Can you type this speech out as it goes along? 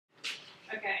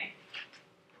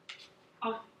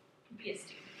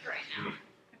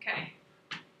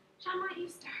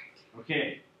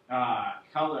Okay.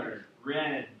 Color,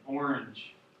 red,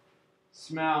 orange.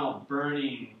 Smell,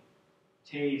 burning.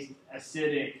 Taste,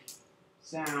 acidic.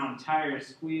 Sound, tire,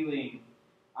 squealing.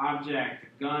 Object,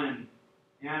 gun.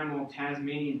 Animal,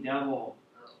 Tasmanian devil.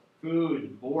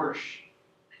 Food, borscht.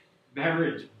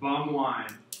 Beverage, bum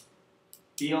wine.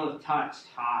 Feel of touch,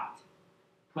 hot.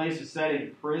 Place of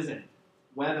setting, prison.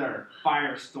 Weather,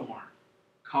 firestorm.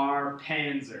 Car,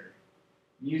 Panzer.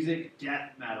 Music,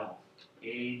 death metal.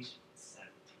 Age, 17.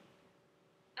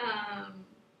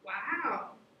 Wow.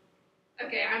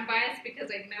 Okay, I'm biased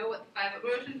because I know what the 5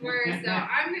 emotions were, so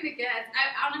I'm going to guess,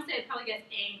 honestly, I'd probably guess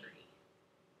angry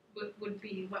would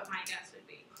be what my guess would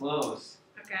be. Close.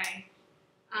 Okay.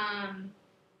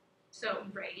 So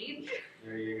rage.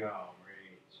 There you go,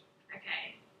 rage.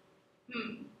 Okay.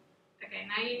 Okay,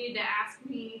 now you need to ask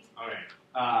me. Okay.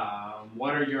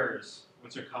 What are yours?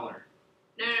 What's your color?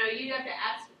 No, you have to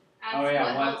ask Oh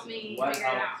yeah, what helps me what figure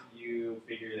it out. helped you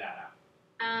figure that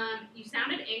You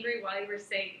sounded angry while you were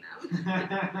saying them.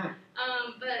 out?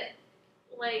 But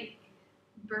like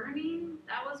burning,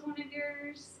 that was one of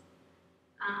yours.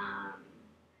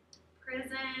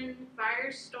 Prison,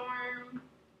 firestorm,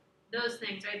 those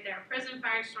things right there. Prison,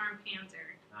 firestorm,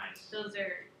 Panzer. Nice. Those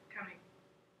are kind of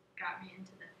got me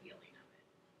into the feeling of it.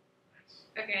 Nice.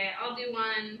 Okay, I'll do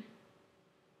one.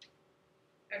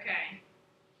 Okay.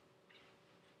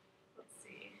 Let's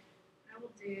see. I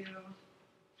will do.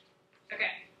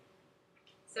 Okay.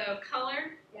 So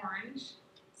color, orange.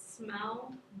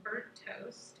 Smell, burnt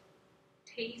toast.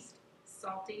 Taste,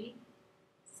 salty.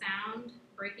 Sound,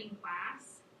 breaking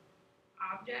glass.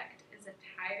 Object is a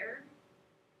tire.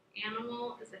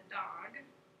 Animal is a dog.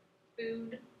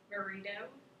 Food, burrito.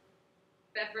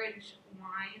 Beverage,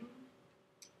 wine.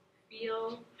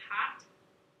 Feel, hot.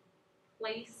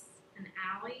 Place, an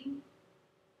alley.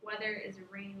 Weather is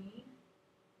rainy.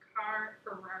 Car,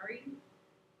 Ferrari.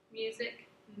 Music,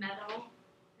 metal.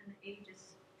 And the age is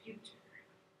future.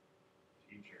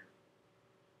 Future.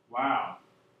 Wow.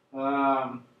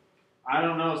 I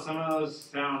don't know. Some of those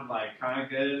sound like kind of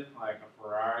good, like a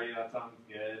Ferrari. That sounds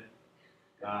good.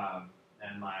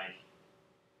 And like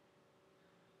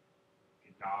a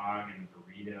dog and a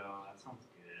burrito. That sounds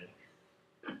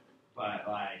good. But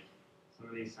like some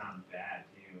of these sound bad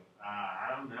too. I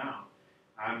don't know.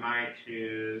 I might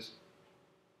choose.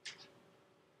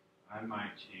 Time.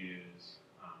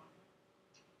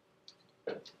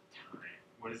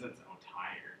 What is that? Oh,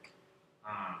 tired.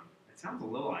 It sounds a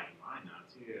little like mine now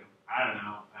too. I don't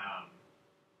know.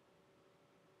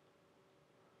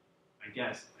 I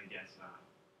guess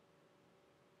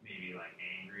maybe like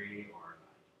angry or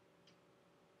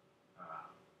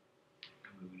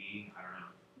like moody. I don't know.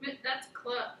 But that's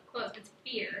close. It's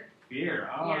fear. Fear.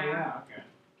 Oh yeah. Okay.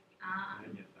 I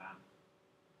didn't get that.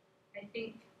 I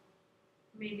think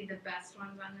maybe the best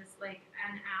ones on this, like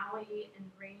an alley and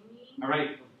rainy. All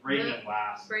right, breaking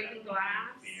glass. Breaking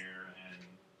glass. Fear and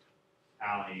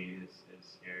alley is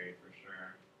scary for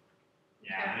sure.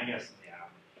 Yeah, Okay. and I guess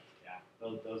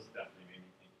those definitely made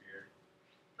me think fear.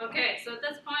 Okay, so at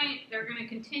this point, they're going to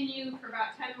continue for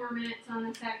about 10 more minutes on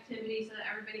this activity so that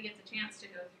everybody gets a chance to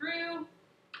go through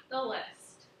the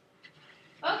list.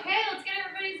 Okay, let's get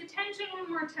everybody's attention one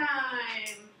more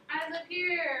time. Eyes up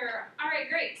here. All right,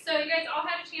 great. So you guys all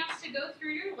had a chance to go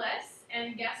through your lists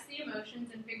and guess the emotions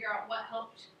and figure out what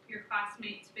helped your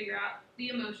classmates figure out the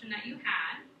emotion that you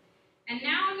had. And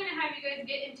now I'm going to have you guys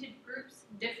get into groups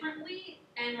differently,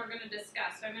 and we're going to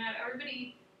discuss. So I'm going to have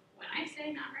everybody, when I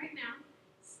say not right now,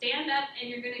 stand up, and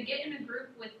you're going to get in a group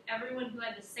with everyone who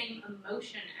had the same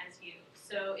emotion as you.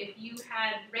 So if you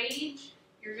had rage,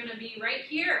 you're going to be right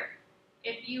here.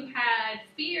 If you had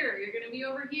fear, you're going to be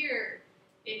over here.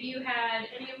 If you had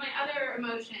any of my other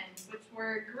emotions, which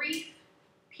were grief,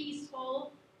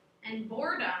 peaceful, and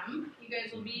boredom, you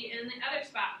guys will be in the other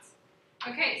spots.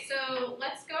 Okay, so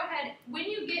let's go ahead. When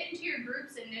you get into your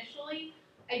groups initially,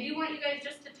 I do want you guys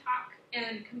just to talk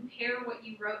and compare what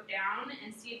you wrote down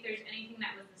and see if there's anything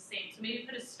that was the same. So maybe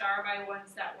put a star by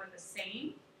ones that were the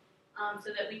same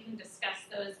so that we can discuss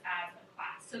those as a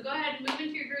class. So go ahead and move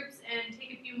into your groups and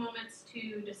take a few moments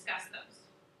to discuss those.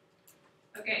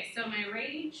 Okay, so my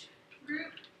rage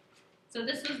group. So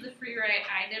this was the free write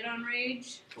I did on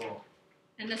rage. Cool.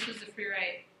 And this was the free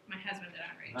write my husband did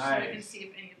on rage. Nice. So we can see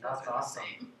if any of those That's are awesome.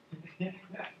 the same.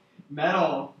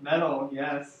 Metal,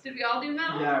 yes. Did we all do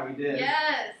metal? Yeah, we did.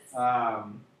 Yes.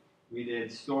 We did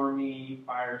stormy,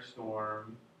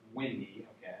 firestorm, windy,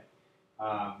 okay.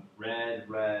 Red,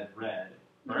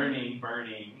 burning,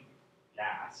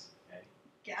 gas, okay.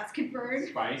 Gas could burn.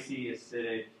 Spicy,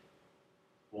 acidic,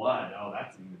 blood. Oh,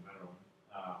 that's an even better one.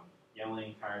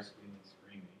 Yelling, tire, squealing,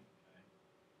 screaming,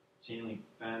 Chain link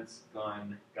fence,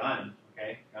 gun.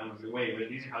 Okay, gun was good. Wait, was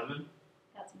these your husband?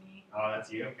 That's me. Oh,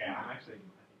 that's you. Okay, I'm actually I think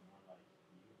more like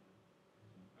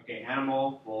you. Okay,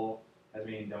 animal, bull,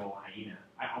 Tasmanian devil, hyena.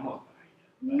 I almost put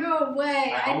hyena. No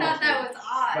way! I thought that was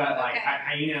odd. But like okay.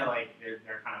 hyena, like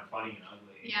they're kind of funny and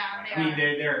ugly. Yeah, like, I mean,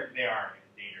 they are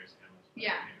dangerous animals. But,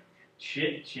 yeah.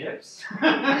 Chips. I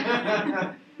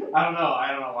don't know.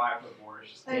 I don't know why I put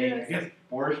borscht. Steak. I guess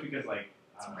borscht because like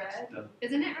it's red.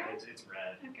 Isn't it red? It's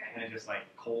red. Okay. And it's just like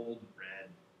cold red,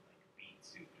 like beet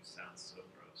soup. Just sounds so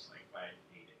gross. Like if I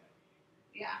ate it,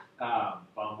 I'd be angry. Yeah.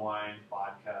 Bum wine,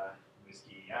 vodka,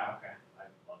 whiskey. Yeah, okay. I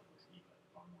love whiskey, but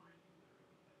bum wine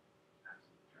is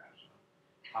absolute trash.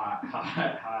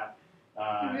 Hot.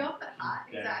 We all put hot,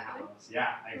 exactly.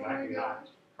 Yeah, exactly. Oh hot.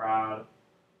 Crowd.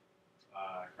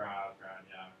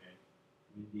 Yeah, okay.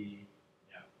 Windy.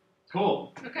 Yeah.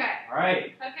 Cool. Okay. All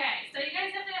right. Okay. So you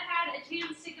guys have had a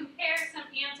chance to compare some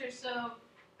answers. So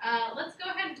let's go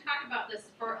ahead and talk about this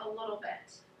for a little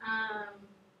bit.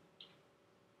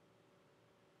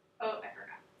 Oh, I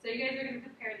forgot. So you guys are going to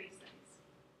compare these things.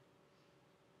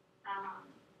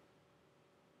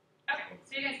 Okay.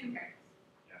 So you guys compare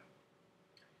this.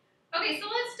 Yeah. Okay. So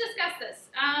let's discuss this.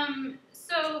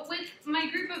 So with my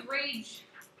group of rage,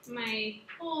 my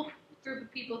whole group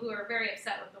of people who are very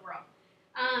upset with the world,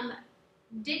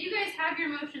 did you guys have your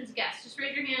emotions guessed? Just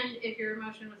raise your hand if your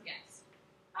emotion was guessed.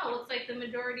 Oh, looks like the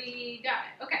majority got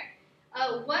it. Okay.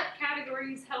 What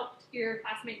categories helped your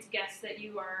classmates guess that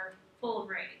you are full of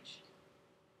rage?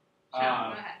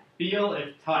 Sean, go ahead. Feel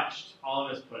if touched. All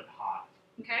of us put hot.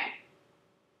 Okay.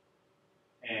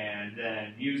 And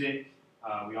then music,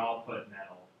 we all put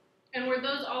metal. And were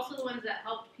those also the ones that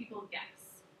helped people guess?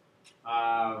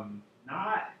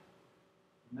 Not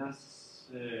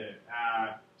necessarily.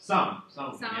 Some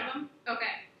of them.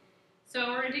 Okay. So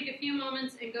we're going to take a few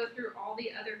moments and go through all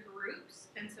the other groups,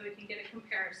 and so we can get a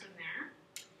comparison there.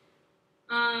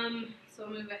 So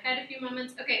we'll move ahead a few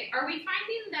moments. Okay, are we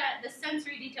finding that the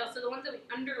sensory details, so the ones that we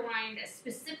underlined as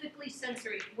specifically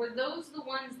sensory, were those the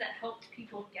ones that helped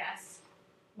people guess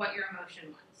what your emotion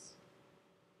was?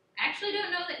 I actually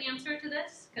don't know the answer to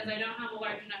this, because I don't have a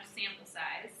large enough sample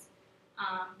size.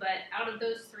 But out of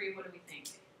those three, what do we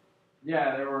think?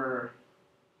 Yeah, there were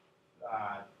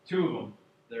two of them.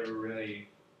 They were really,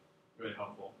 really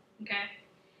helpful. Okay.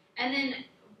 And then,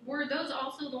 were those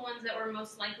also the ones that were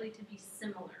most likely to be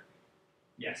similar?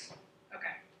 Yes.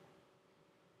 Okay.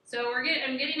 So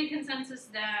I'm getting a consensus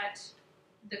that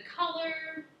the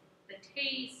color, the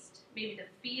taste, maybe the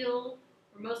feel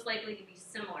were most likely to be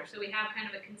similar. So we have kind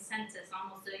of a consensus,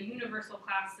 almost a universal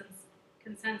class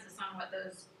consensus on what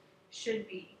those should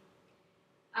be.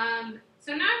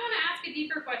 So now I want to ask a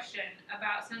deeper question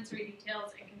about sensory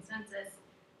details and consensus.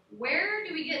 Where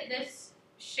do we get this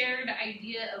shared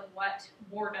idea of what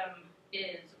boredom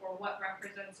is, or what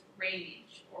represents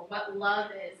rage, or what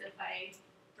love is? If I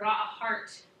draw a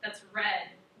heart that's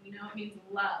red, we know it means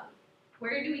love.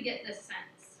 Where do we get this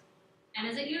sense? And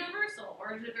is it universal,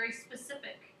 or is it very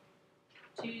specific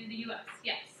to the U.S.?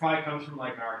 Yes. Probably comes from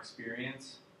like our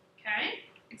experience. Okay.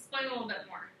 Explain a little bit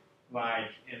more.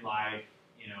 Like in life,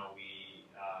 we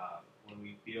when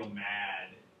we feel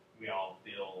mad, we all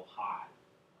feel hot.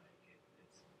 Like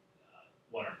it's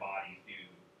what our bodies do.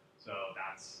 So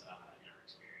that's in our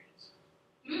experience.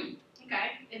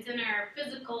 Okay. It's in our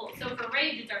physical. So for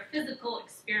rage, it's our physical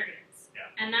experience.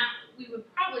 Yeah. And that we would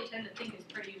probably tend to think is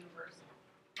pretty universal.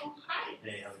 Oh, hi.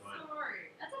 Hey, how's it going?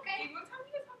 Sorry. That's okay. Hey, what time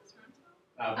do you guys have this room till?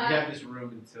 We have this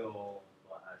room until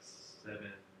 7:30.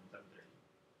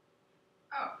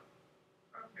 Oh.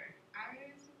 Okay. I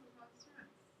suppose it's around 7.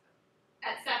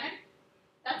 At 7?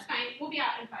 That's fine. We'll be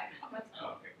out in 5 minutes. That's fine.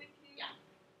 Oh, okay. Thank you. Yeah.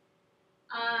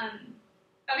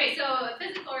 Okay, so a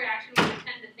physical reaction we would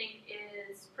tend to think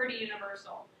is pretty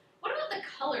universal. What about the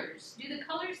colors? Do the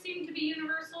colors seem to be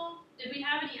universal? Did we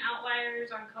have any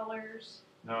outliers on colors?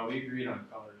 No, we agreed on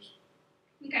colors.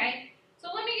 Okay, so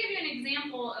let me give you an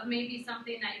example of maybe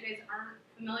something that you guys aren't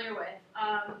familiar with.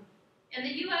 In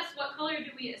the U.S., what color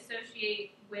do we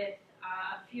associate with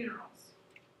funerals?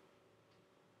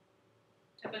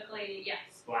 Typically,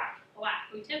 yes. Black.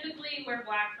 Black. We typically wear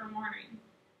black for mourning.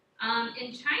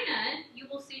 In China, you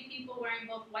will see people wearing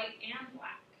both white and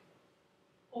black.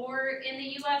 Or in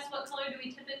the U.S., what color do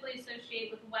we typically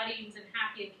associate with weddings and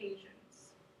happy occasions?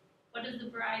 What does the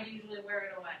bride usually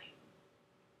wear at a wedding?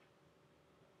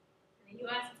 In the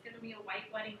U.S., it's going to be a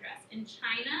white wedding dress. In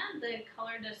China, the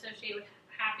color to associate with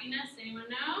happiness, anyone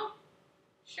know?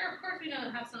 Sure, of course we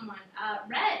know how someone.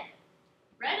 Red.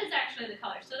 Red is actually the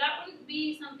color. So that wouldn't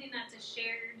be something that's a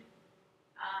shared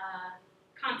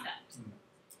concept.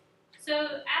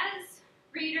 So as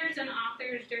readers and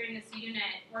authors during this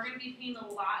unit, we're going to be paying a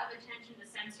lot of attention to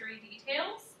sensory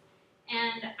details.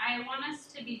 And I want us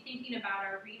to be thinking about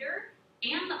our reader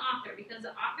and the author, because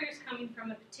the author is coming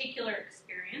from a particular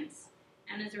experience,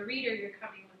 and as a reader, you're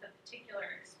coming with a particular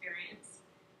experience.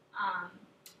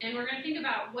 And we're going to think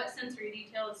about what sensory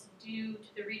details do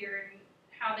to the reader and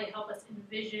how they help us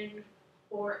envision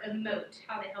or emote,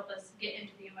 how they help us get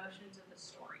into the emotions of the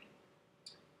story.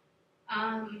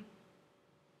 I'm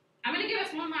going to give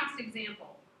us one last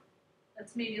example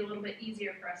that's maybe a little bit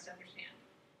easier for us to understand.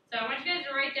 So I want you guys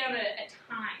to write down a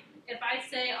time. If I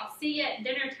say, I'll see you at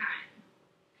dinner time,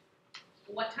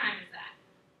 what time is that?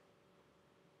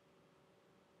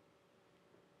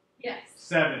 Yes.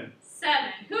 7. 7.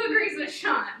 Who agrees with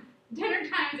Sean? Dinner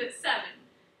time's at 7.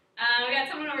 We got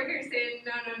someone over here saying,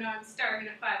 no, I'm starving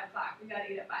at 5 o'clock. We got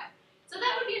to eat at 5. So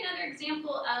that would be another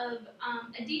example of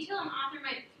a detail an author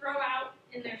might throw out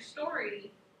in their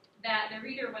story that the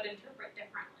reader would interpret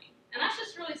differently. And that's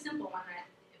just really simple on that.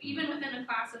 Even within a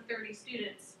class of 30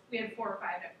 students, we had 4 or 5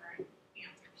 different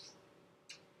answers.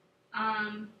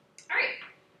 All right,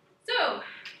 so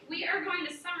we are going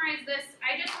to summarize this.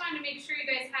 I just wanted to make sure you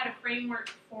guys had a framework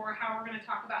for how we're going to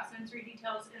talk about sensory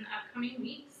details in the upcoming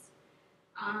weeks,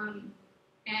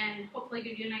 and hopefully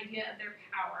give you an idea of their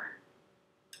power.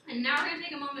 And now we're going to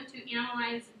take a moment to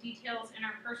analyze details in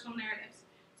our personal narratives.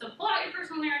 So pull out your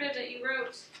personal narrative that you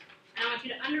wrote, and I want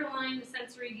you to underline the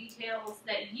sensory details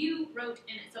that you wrote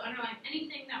in it. So underline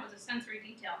anything that was a sensory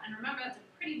detail. And remember, that's a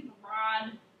pretty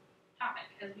broad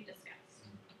topic, as we discussed.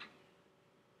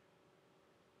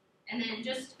 And then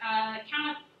just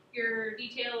count up your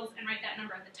details and write that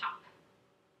number at the top.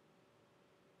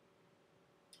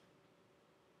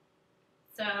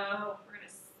 So we're going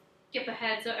to skip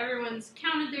ahead. So everyone's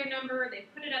counted their number. They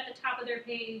put it at the top of their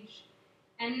page.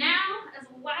 And now, as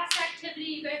a last activity,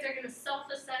 you guys are going to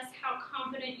self-assess how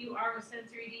confident you are with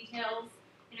sensory details.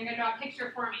 And you're going to draw a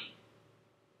picture for me.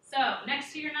 So,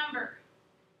 next to your number,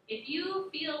 if you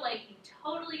feel like you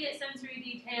totally get sensory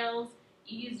details,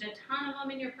 you used a ton of them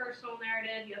in your personal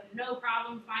narrative, you have no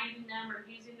problem finding them or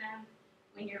using them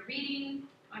when you're reading,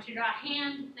 I want you to draw a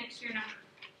hand next to your number.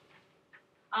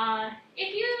 If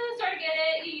you sort of get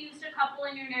it, you used a couple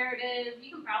in your narrative,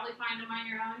 you can probably find them on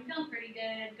your own, you're feeling pretty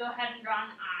good, go ahead and draw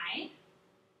an eye.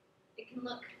 It can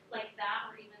look like that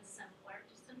or even simpler,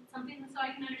 just something so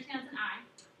I can understand it's an eye.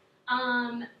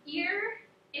 Ear,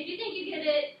 if you think you get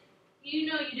it, you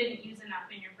know you didn't use enough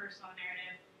in your personal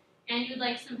narrative, and you'd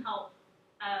like some help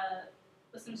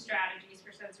with some strategies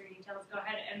for sensory details, go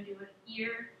ahead and do an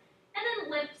ear. And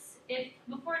then lips, if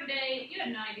before today you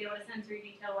had no idea what a sensory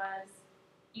detail was,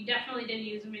 you definitely didn't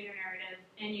use them in your narrative,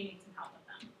 and you need some help with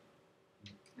them.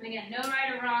 And again, no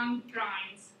right or wrong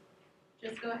drawings.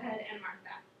 Just go ahead and mark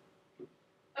that.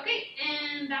 Okay,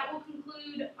 and that will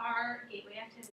conclude our gateway activity.